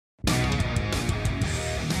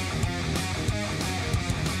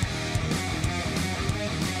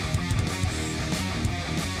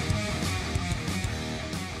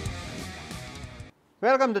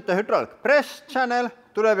Welcome to the hydraulic press channel.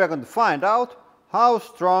 Today we are going to find out how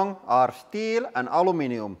strong are steel and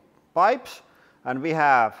aluminum pipes, and we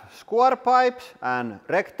have square pipes and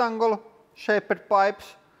rectangle shaped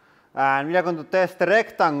pipes, and we are going to test the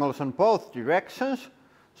rectangles on both directions.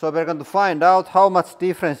 So we are going to find out how much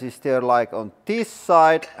difference is there like on this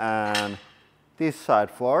side and this side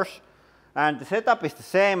force. And the setup is the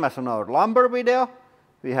same as on our lumber video.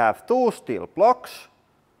 We have two steel blocks,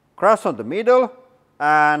 crush on the middle,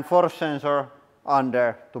 and force sensor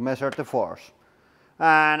under to measure the force.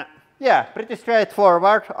 And yeah, pretty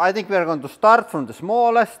straightforward. I think we are going to start from the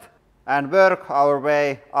smallest and work our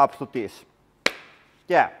way up to this.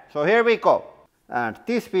 Yeah, so here we go. And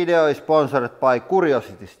this video is sponsored by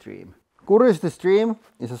CuriosityStream. CuriosityStream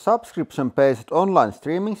is a subscription-based online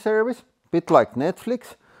streaming service, a bit like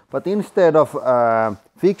Netflix, but instead of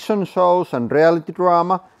fiction shows and reality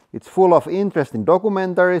drama, it's full of interesting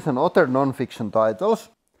documentaries and other non-fiction titles.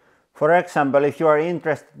 For example, if you are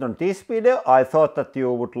interested in this video, I thought that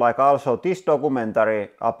you would like also this documentary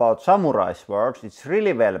about samurai swords. It's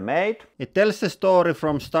really well made. It tells the story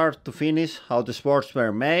from start to finish, how the swords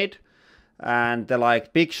were made, and the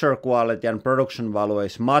picture quality and production value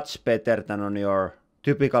is much better than on your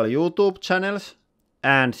typical YouTube channels.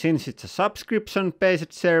 And since it's a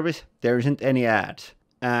subscription-based service, there isn't any ads.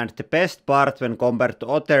 And the best part when compared to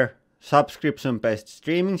other subscription-based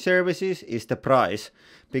streaming services is the price.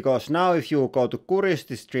 Because now if you go to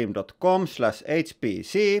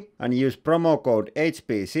curiositystream.com/HPC and use promo code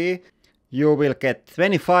HPC, you will get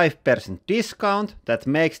 25% discount that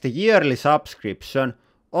makes the yearly subscription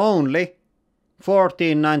only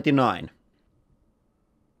 $14.99.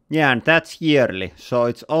 Yeah, and that's yearly, so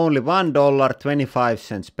it's only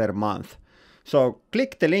 $1.25 per month. So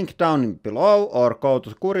click the link down below or go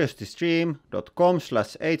to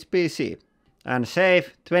curiositystream.com/HPC and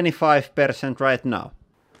save 25% right now.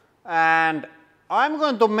 And I'm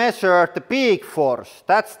going to measure the peak force.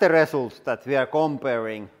 That's the result that we are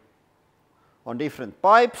comparing on different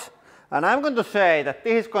pipes. And I'm going to say that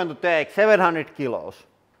this is going to take 700 kilos.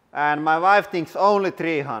 And my wife thinks only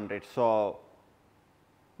 300, so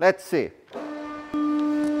let's see.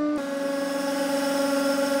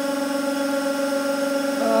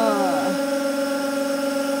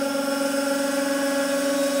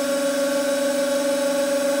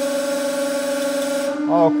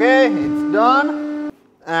 Okay, it's done,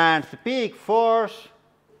 and the peak force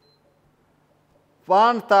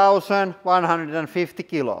 1150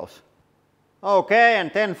 kilos. Okay,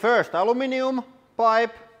 and then first aluminum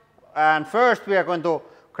pipe, and first we are going to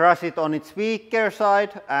crush it on its weaker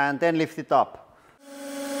side and then lift it up.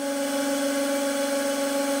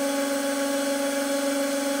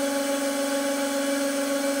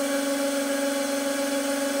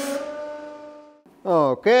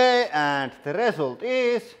 Okay, and the result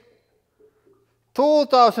is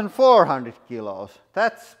 2400 kilos.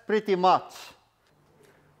 That's pretty much.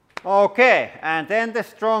 Okay, and then the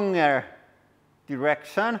stronger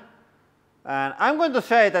direction. And I'm going to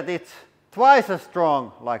say that it's twice as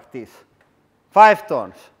strong like this. 5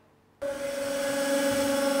 tons.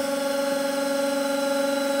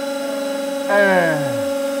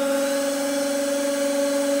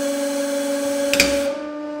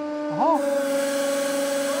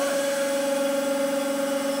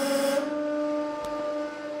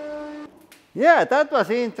 Yeah, that was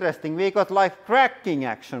interesting. We got like cracking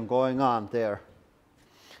action going on there.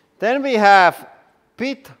 Then we have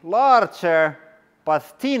bit larger but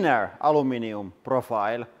thinner aluminum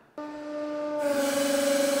profile.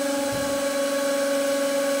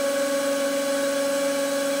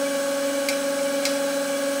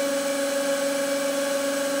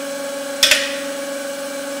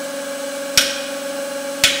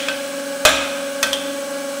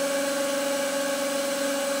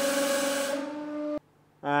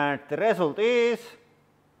 And the result is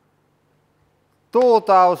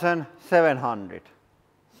 2700.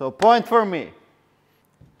 So point for me.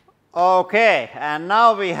 Okay, and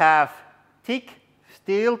now we have thick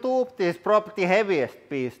steel tube. This is probably the heaviest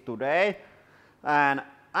piece today. And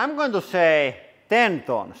I'm going to say 10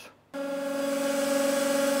 tons.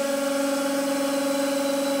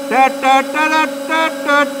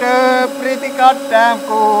 Pretty goddamn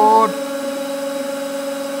good.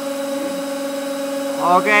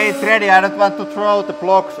 Okay, it's ready. I don't want to throw the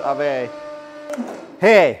blocks away.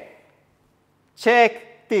 Hey,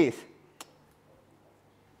 check this.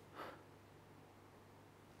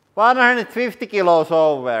 150 kilos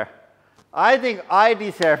over. I think I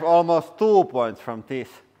deserve almost 2 points from this.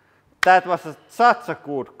 That was such a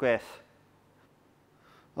good guess.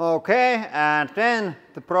 Okay, and then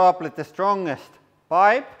probably the strongest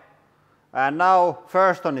pipe. And now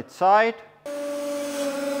first on its side.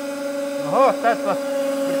 Oh, that was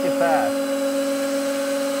pretty fast.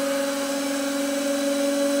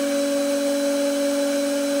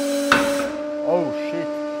 Oh shit.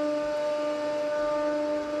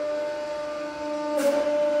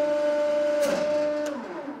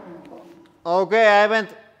 Okay, I went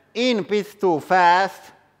in a bit too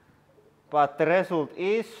fast, but the result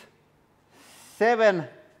is 7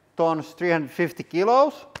 tons 350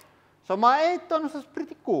 kilos. So my 8 tons is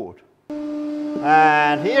pretty good.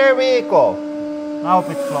 And here we go. Now a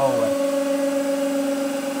bit slower.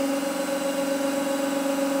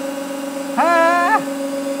 Ah!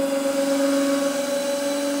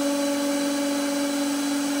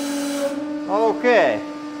 Okay.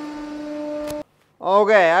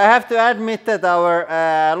 Okay, I have to admit that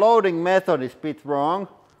our loading method is a bit wrong.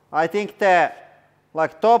 I think the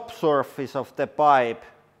top surface of the pipe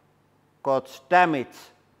got damaged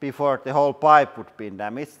before the whole pipe would be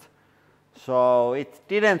damaged. So it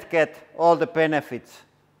didn't get all the benefits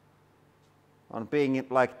on being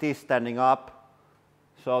like this standing up.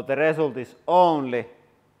 So the result is only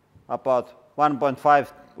about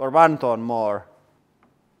 1.5 or 1 ton more.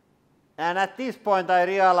 And at this point I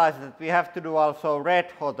realized that we have to do also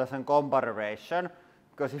red hot as a comparison,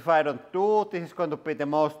 because if I don't do, this is going to be the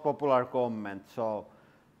most popular comment. So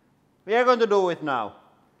we are going to do it now.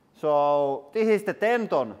 So this is the 10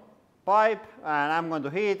 ton pipe and I'm going to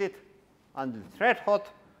heat it until it's red hot,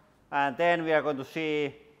 and then we are going to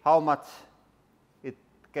see how much it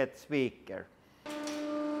gets weaker.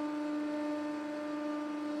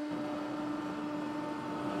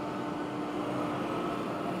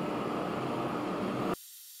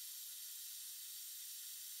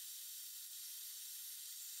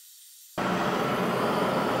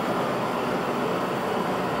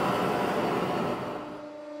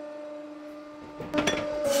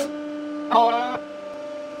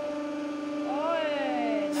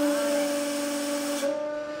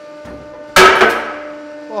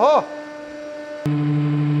 Oho!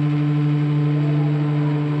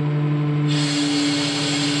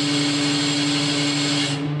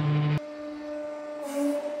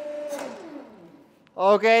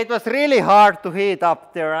 Okay, it was really hard to heat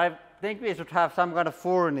up there. I think we should have some kind of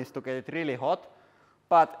furnace to get it really hot.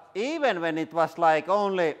 But even when it was like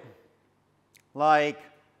only like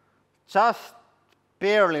just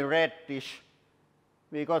barely reddish,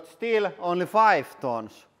 we got still only 5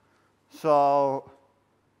 tons. So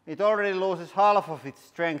it already loses half of its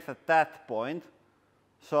strength at that point.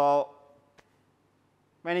 So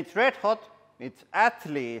when it's red hot, it's at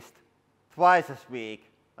least twice as weak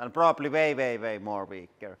and probably way more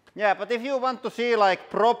weaker. Yeah, but if you want to see like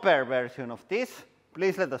proper version of this,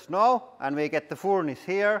 please let us know and we get the furnace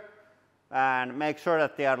here and make sure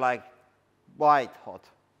that they are like white hot.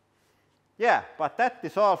 Yeah, but that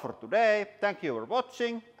is all for today. Thank you for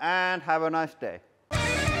watching and have a nice day.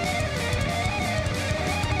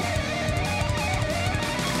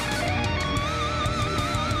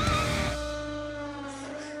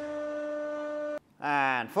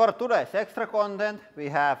 And for today's extra content, we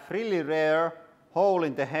have really rare hole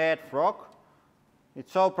in the head frog.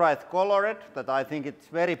 It's so bright colored that I think it's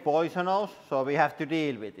very poisonous, so we have to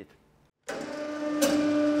deal with it.